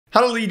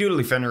Howdy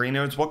doodly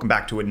Fenderinos, welcome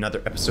back to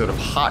another episode of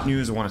Hot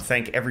News. I want to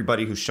thank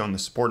everybody who's shown the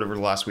support over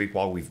the last week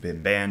while we've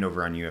been banned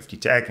over on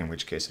UFT Tech, in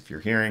which case if you're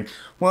hearing,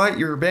 what,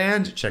 you're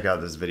banned? Check out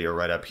this video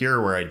right up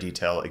here where I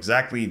detail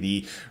exactly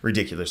the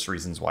ridiculous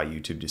reasons why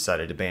YouTube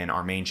decided to ban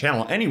our main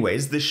channel.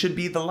 Anyways, this should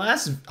be the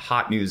last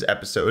Hot News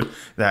episode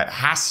that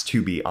has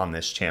to be on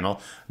this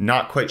channel.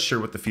 Not quite sure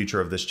what the future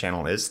of this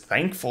channel is.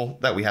 Thankful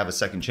that we have a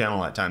second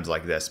channel at times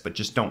like this, but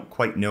just don't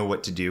quite know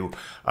what to do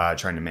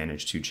trying to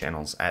manage two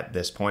channels at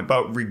this point.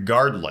 But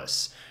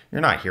regardless,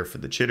 you're not here for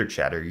the chitter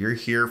chatter. You're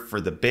here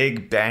for the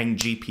big bang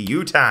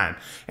GPU time.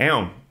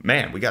 And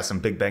man, we got some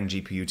big bang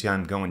GPU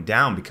time going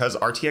down because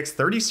RTX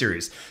 30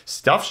 series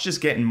stuff's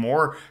just getting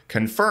more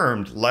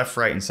confirmed left,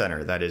 right, and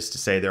center. That is to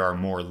say, there are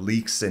more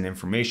leaks and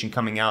information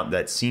coming out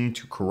that seem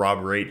to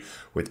corroborate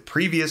with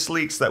previous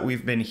leaks that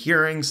we've been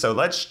hearing. So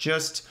let's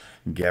just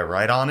get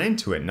right on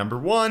into it. Number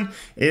one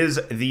is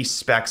the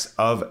specs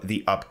of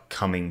the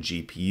upcoming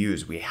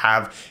GPUs. We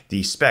have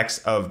the specs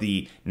of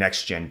the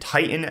next gen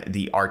Titan,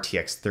 the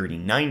RTX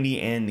 3090,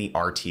 and the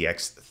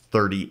RTX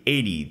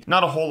 3080.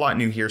 Not a whole lot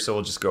new here, so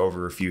we'll just go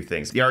over a few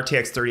things. The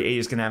RTX 3080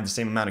 is going to have the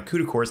same amount of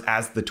CUDA cores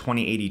as the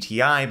 2080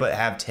 Ti, but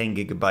have 10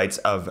 gigabytes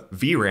of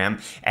VRAM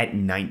at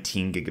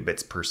 19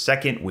 gigabits per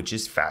second, which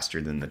is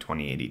faster than the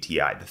 2080 Ti.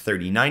 The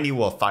 3090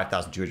 will have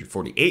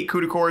 5,248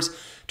 CUDA cores,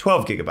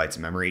 12 gigabytes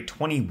of memory,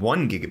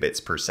 21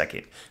 gigabits per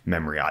second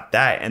memory at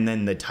that, and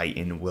then the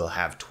Titan will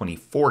have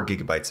 24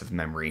 gigabytes of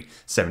memory,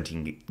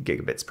 17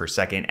 gigabits per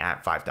second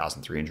at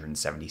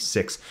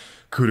 5,376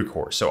 CUDA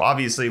core. So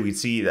obviously we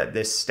see that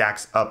this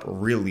stacks up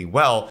really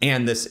well,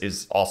 and this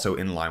is also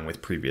in line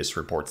with previous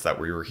reports that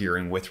we were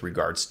hearing with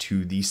regards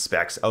to the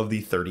specs of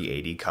the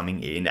 3080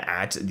 coming in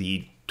at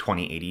the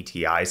 2080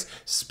 Ti's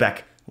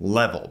spec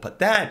level. But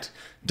that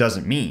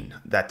doesn't mean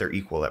that they're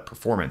equal at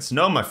performance.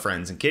 No, my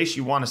friends, in case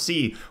you want to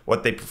see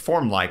what they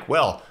perform like,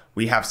 well,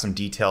 we have some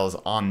details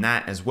on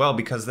that as well,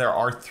 because there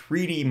are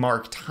 3D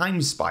Mark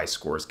Time Spy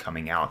scores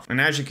coming out.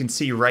 And as you can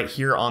see right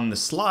here on the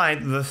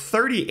slide, the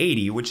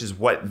 3080, which is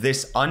what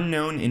this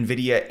unknown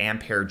NVIDIA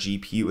Ampere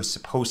GPU is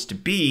supposed to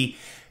be,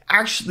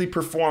 actually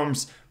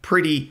performs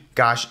pretty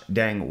gosh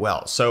dang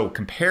well. So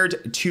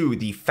compared to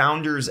the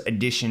Founders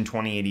Edition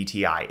 2080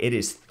 Ti, it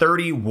is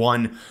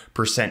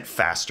 31%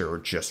 faster,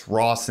 just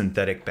raw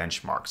synthetic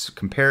benchmarks.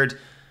 Compared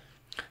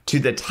to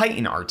the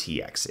Titan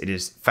RTX, it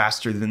is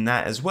faster than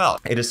that as well.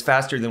 It is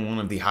faster than one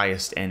of the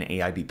highest end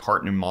AIB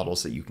partner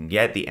models that you can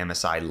get, the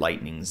MSI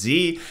Lightning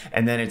Z,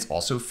 and then it's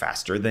also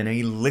faster than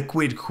a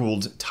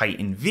liquid-cooled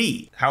Titan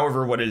V.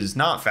 However, what it is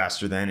not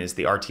faster than is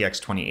the RTX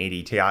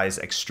 2080 Ti's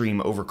extreme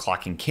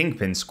overclocking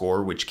kingpin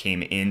score, which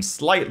came in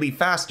slightly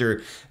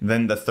faster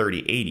than the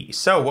 3080.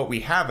 So what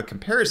we have a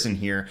comparison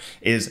here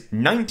is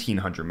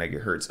 1900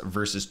 megahertz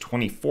versus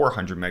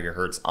 2400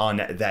 megahertz on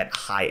that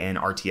high-end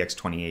RTX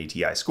 2080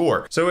 Ti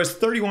score. So it's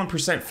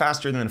 31%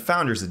 faster than the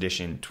Founders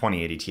Edition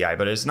 2080 Ti,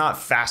 but it's not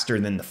faster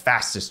than the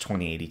fastest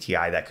 2080 Ti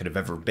that could have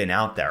ever been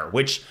out there,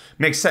 which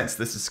makes sense.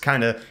 This is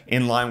kind of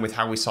in line with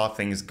how we saw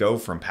things go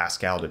from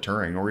Pascal to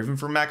Turing, or even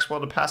from Maxwell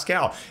to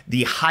Pascal.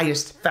 The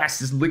highest,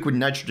 fastest liquid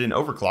nitrogen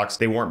overclocks,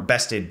 they weren't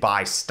bested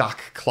by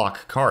stock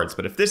clock cards.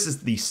 But if this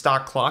is the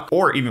stock clock,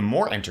 or even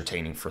more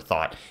entertaining for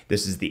thought,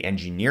 this is the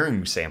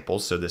engineering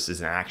samples, so this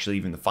isn't actually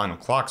even the final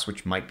clocks,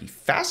 which might be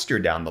faster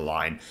down the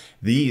line,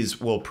 these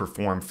will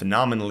perform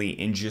phenomenally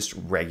in just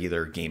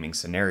regular gaming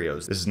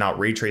scenarios. This is not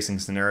ray tracing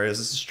scenarios,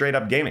 this is straight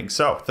up gaming.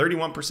 So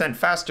 31%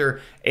 faster,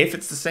 if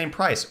it's the same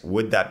price,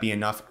 would that be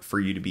enough for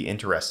you to be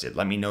interested?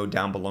 Let me know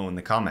down below in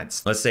the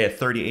comments. Let's say a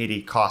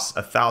 3080 costs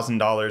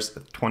 $1,000, the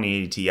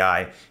 2080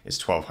 Ti is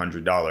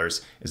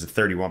 $1,200. Is a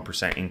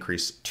 31%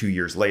 increase 2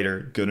 years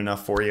later good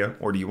enough for you?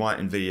 Or do you want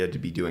NVIDIA to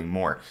be doing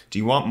more? Do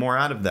you want more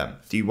out of them?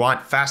 Do you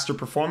want faster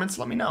performance?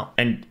 Let me know.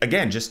 And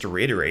again, just to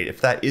reiterate, if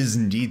that is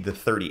indeed the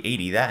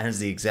 3080, that has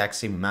the exact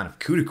same amount of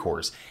CUDA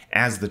cores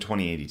as the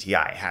 2080 Ti.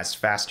 It has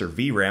faster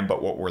VRAM,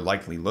 but what we're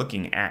likely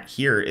looking at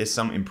here is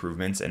some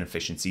improvements and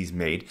efficiencies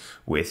made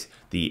with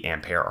the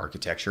Ampere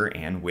architecture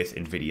and with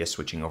NVIDIA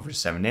switching over to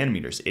 7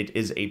 nanometers. It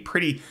is a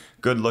pretty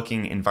good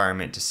looking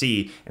environment to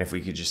see, and if we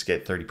could just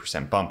get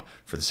 30% bump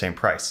for the same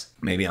price.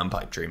 Maybe I'm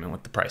pipe dreaming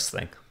with the price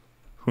thing.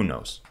 Who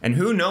knows? And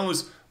who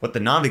knows what the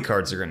Navi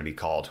cards are going to be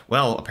called?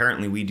 Well,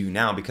 apparently we do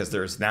now, because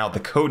there's now the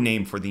code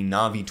name for the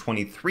Navi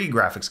 23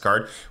 graphics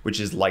card,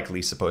 which is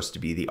likely supposed to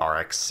be the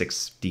RX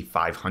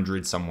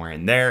 6500 somewhere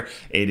in there.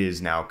 It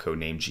is now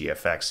codenamed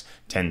GFX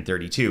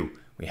 1032.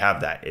 We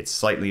have that. It's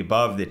slightly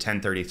above the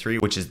 1033,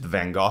 which is the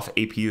Van Gogh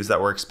APUs that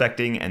we're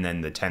expecting, and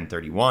then the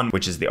 1031,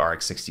 which is the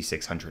RX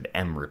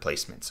 6600M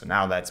replacement. So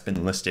now that's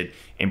been listed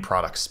in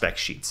product spec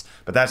sheets.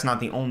 But that's not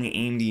the only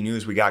AMD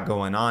news we got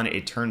going on.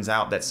 It turns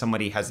out that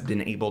somebody has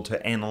been able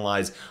to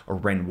analyze a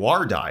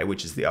Renoir die,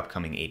 which is the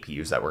upcoming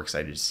APUs that we're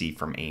excited to see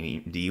from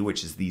AMD,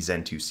 which is the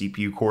Zen 2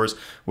 CPU cores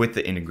with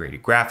the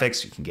integrated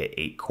graphics. You can get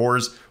 8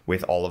 cores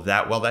with all of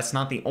that. Well, that's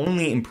not the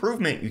only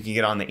improvement you can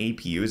get on the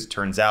APUs. It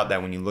turns out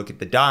that when you look at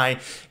the die,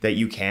 that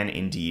you can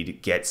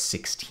indeed get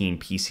 16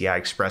 PCI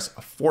Express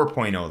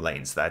 4.0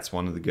 lanes. That's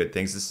one of the good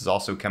things. This is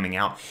also coming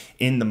out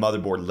in the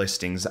motherboard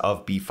listings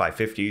of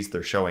B550s.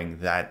 They're showing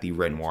that the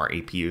Renoir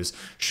APUs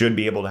should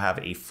be able to have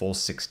a full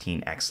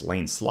 16x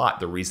lane slot.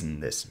 The reason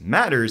this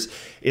matters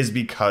is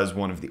because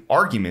one of the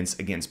arguments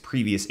against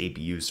previous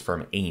APUs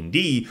from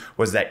AMD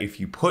was that if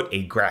you put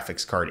a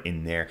graphics card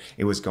in there,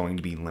 it was going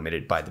to be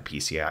limited by the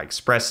PCI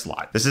Express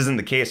slot. This isn't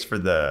the case for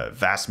the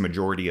vast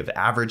majority of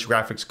average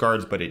graphics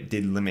cards, but it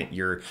did limit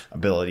your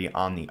ability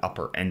on the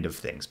upper end of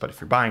things. But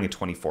if you're buying a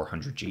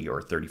 2400G or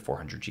a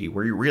 3400G,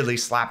 were you really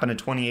slapping a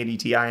 2080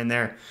 Ti in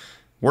there?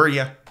 Were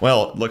you?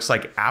 Well, it looks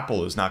like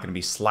Apple is not going to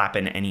be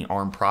slapping any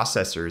ARM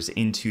processors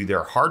into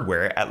their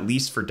hardware, at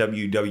least for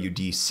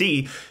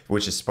WWDC,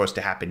 which is supposed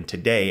to happen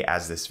today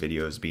as this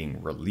video is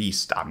being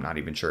released. I'm not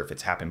even sure if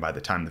it's happened by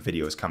the time the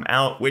videos come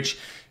out,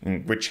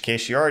 in which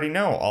case you already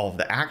know all of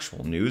the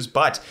actual news,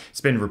 but it's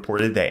been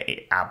reported that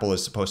Apple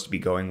is supposed to be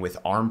going with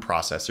ARM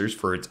processors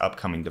for its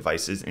upcoming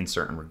devices in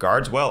certain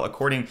regards. Well,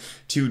 according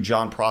to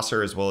John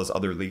Prosser, as well as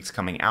other leaks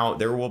coming out,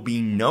 there will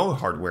be no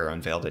hardware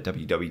unveiled at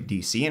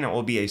WWDC, and it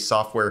will be a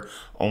software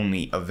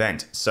only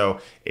event.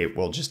 So it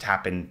will just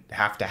have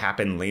to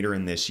happen later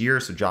in this year.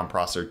 So John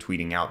Prosser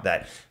tweeting out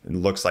that it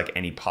looks like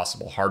any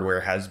possible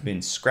hardware has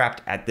been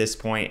scrapped at this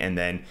point. And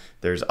then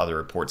there's other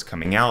reports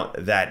coming out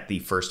that the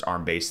first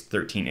ARM-based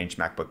 13-inch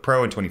MacBook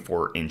Pro and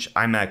 24-inch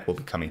iMac will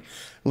be coming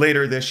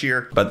later this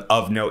year. But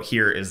of note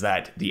here is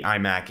that the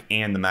iMac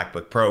and the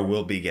MacBook Pro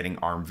will be getting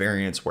ARM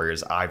variants,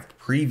 whereas I've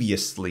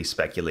previously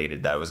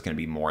speculated that it was going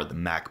to be more the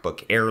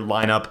MacBook Air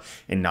lineup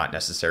and not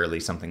necessarily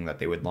something that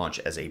they would launch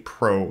as a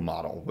Pro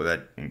model,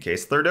 but in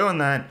case they're doing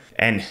that.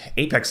 And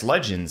Apex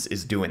Legends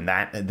is doing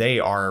that. They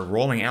are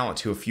rolling out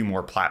to a few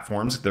more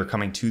platforms. They're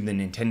coming to the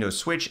Nintendo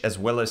Switch as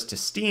well as to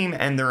Steam,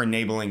 and they're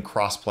enabling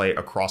crossplay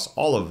across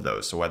all of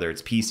those. So whether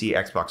it's PC,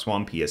 Xbox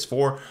One,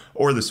 PS4,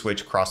 or the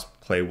Switch,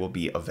 crossplay will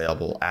be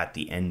available at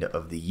the end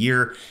of the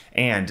year,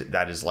 and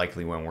that is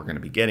likely when we're going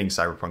to be getting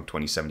Cyberpunk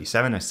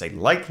 2077. I say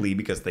likely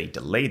because they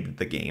delayed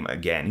the game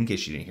again, in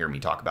case you didn't hear me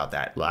talk about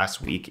that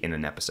last week in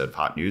an episode of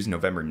Hot News.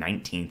 November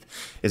 19th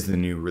is the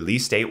new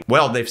release date.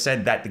 Well, they've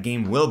said that the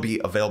game will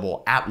be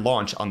available at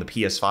launch on the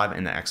PS5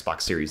 and the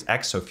Xbox Series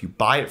X, so if you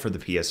buy it for the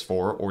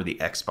PS4 or the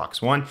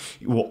Xbox One,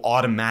 you will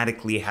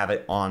automatically have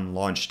it on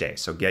launch day.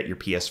 So get your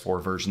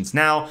PS4 versions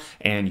now,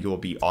 and you'll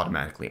be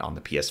automatically on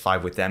the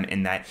PS5 with them,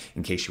 and that,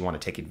 in case you want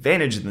to take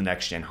advantage of the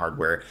next-gen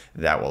hardware,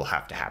 that will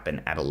have to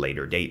happen at a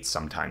later date,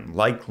 sometime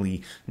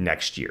likely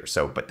next year.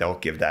 So, but they'll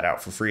give that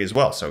out for free as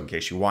well. So in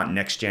case you want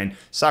next-gen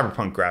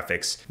Cyberpunk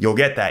graphics, you'll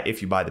get that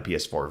if you buy the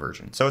PS4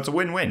 version. So it's a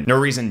win-win. No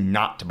reason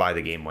not to buy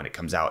the game when it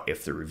comes out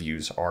if the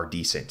reviews are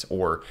decent,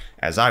 or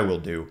as I will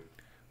do,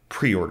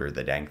 pre-order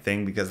the dang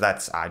thing, because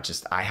that's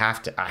I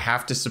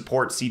have to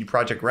support CD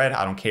Projekt Red.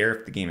 I don't care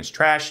if the game is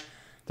trash.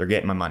 They're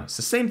getting my money. It's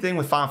the same thing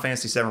with Final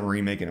Fantasy VII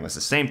Remake, and it was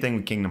the same thing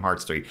with Kingdom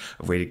Hearts 3.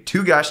 I've waited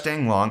too gosh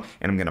dang long,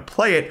 and I'm going to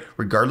play it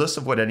regardless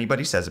of what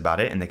anybody says about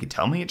it, and they can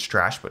tell me it's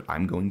trash, but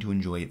I'm going to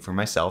enjoy it for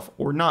myself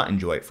or not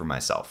enjoy it for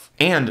myself.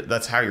 And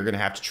that's how you're going to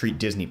have to treat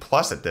Disney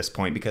Plus at this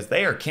point, because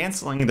they are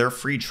canceling their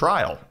free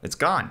trial. It's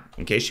gone.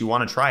 In case you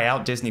want to try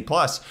out Disney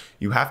Plus,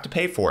 you have to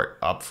pay for it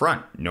up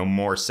front. No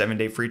more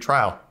 7-day free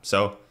trial.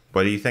 So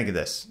what do you think of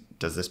this?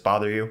 Does this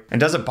bother you? And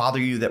does it bother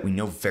you that we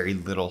know very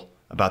little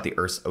about the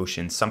Earth's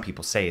oceans? Some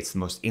people say it's the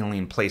most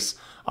alien place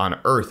on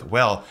Earth.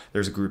 Well,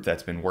 there's a group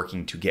that's been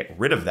working to get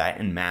rid of that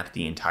and map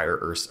the entire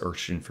Earth's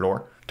ocean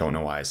floor. Don't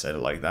know why I said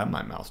it like that.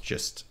 My mouth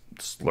just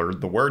slurred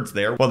the words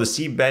there. Well, the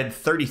Seabed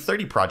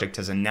 3030 project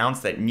has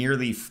announced that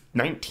nearly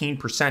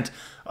 19%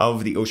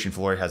 of the ocean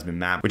floor has been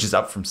mapped, which is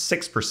up from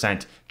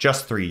 6%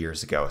 just 3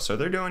 years ago. So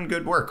they're doing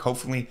good work.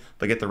 Hopefully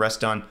they'll get the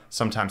rest done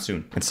sometime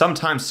soon. And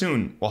sometime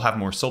soon, we'll have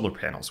more solar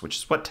panels, which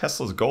is what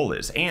Tesla's goal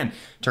is. And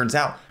turns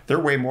out they're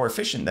way more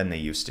efficient than they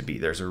used to be.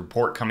 There's a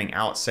report coming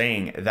out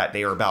saying that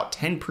they are about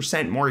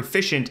 10% more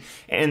efficient,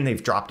 and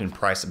they've dropped in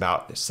price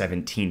about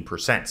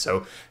 17%.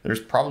 So there's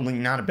probably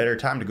not a better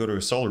time to go to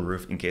a solar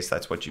roof, in case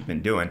that's what you've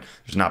been doing.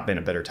 There's not been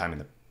a better time in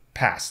the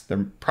past.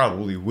 There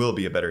probably will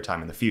be a better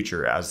time in the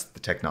future as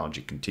the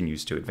technology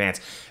continues to advance.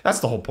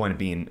 That's the whole point of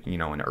being,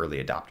 an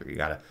early adopter. You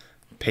got to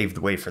pave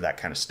the way for that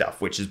kind of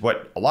stuff, which is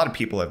what a lot of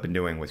people have been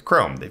doing with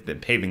Chrome. They've been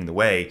paving the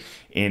way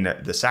in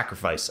the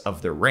sacrifice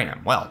of their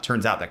RAM. Well, it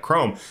turns out that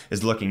Chrome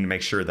is looking to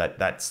make sure that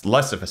that's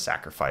less of a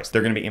sacrifice.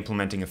 They're going to be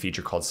implementing a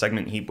feature called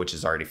Segment Heap, which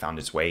has already found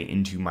its way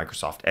into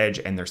Microsoft Edge,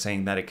 and they're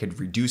saying that it could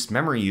reduce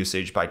memory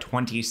usage by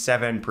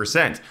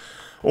 27%.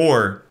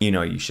 Or,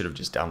 you should have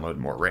just downloaded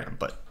more RAM,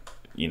 but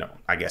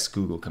I guess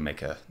Google can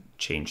make a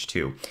change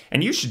too.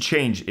 And you should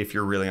change if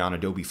you're really on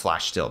Adobe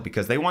Flash still,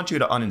 because they want you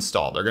to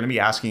uninstall. They're going to be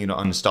asking you to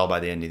uninstall by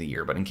the end of the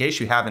year. But in case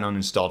you haven't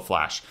uninstalled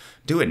Flash,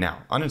 do it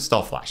now.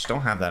 Uninstall Flash.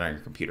 Don't have that on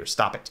your computer.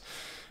 Stop it.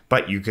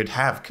 But you could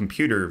have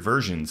computer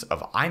versions of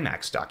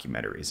IMAX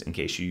documentaries in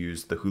case you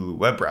use the Hulu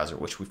web browser,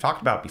 which we've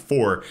talked about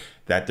before,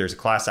 that there's a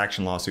class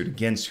action lawsuit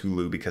against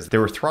Hulu because they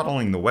were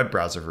throttling the web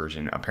browser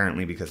version,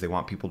 apparently because they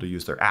want people to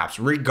use their apps.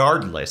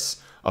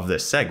 Regardless of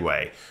this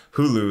segue,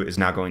 Hulu is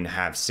now going to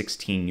have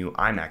 16 new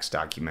IMAX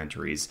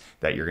documentaries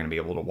that you're going to be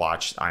able to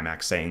watch.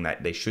 IMAX saying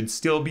that they should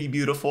still be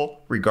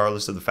beautiful,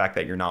 regardless of the fact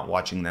that you're not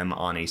watching them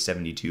on a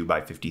 72 by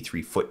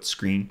 53 foot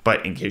screen.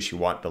 But in case you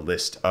want the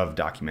list of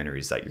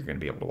documentaries that you're going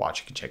to be able to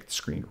watch, you can check the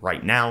screen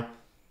right now,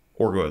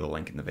 or go to the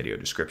link in the video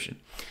description,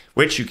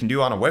 which you can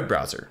do on a web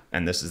browser.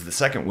 And this is the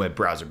second web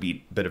browser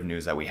bit of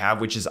news that we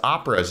have, which is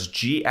Opera's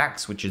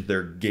GX, which is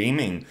their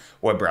gaming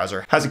web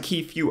browser, has a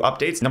key few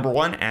updates. Number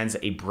one, adds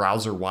a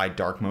browser-wide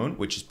dark mode,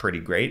 which is pretty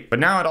great. But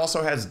now it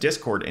also has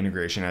Discord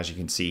integration, as you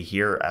can see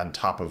here, on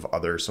top of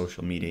other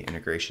social media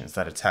integrations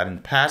that it's had in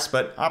the past.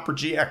 But Opera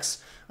GX,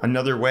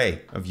 another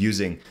way of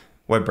using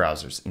web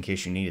browsers in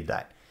case you needed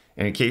that.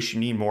 And in case you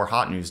need more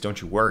hot news,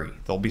 don't you worry.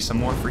 There'll be some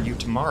more for you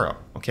tomorrow,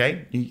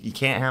 okay? You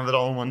can't have it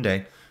all in one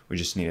day. We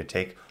just need to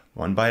take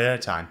one bite at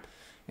a time,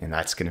 and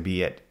that's going to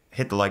be it.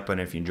 Hit the like button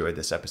if you enjoyed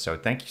this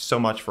episode. Thank you so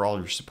much for all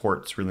your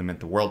support. It's really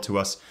meant the world to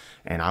us,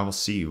 and I will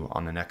see you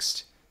on the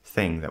next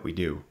thing that we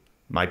do.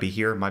 Might be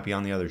here, might be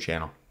on the other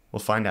channel.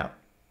 We'll find out.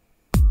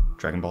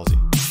 Dragon Ball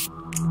Z.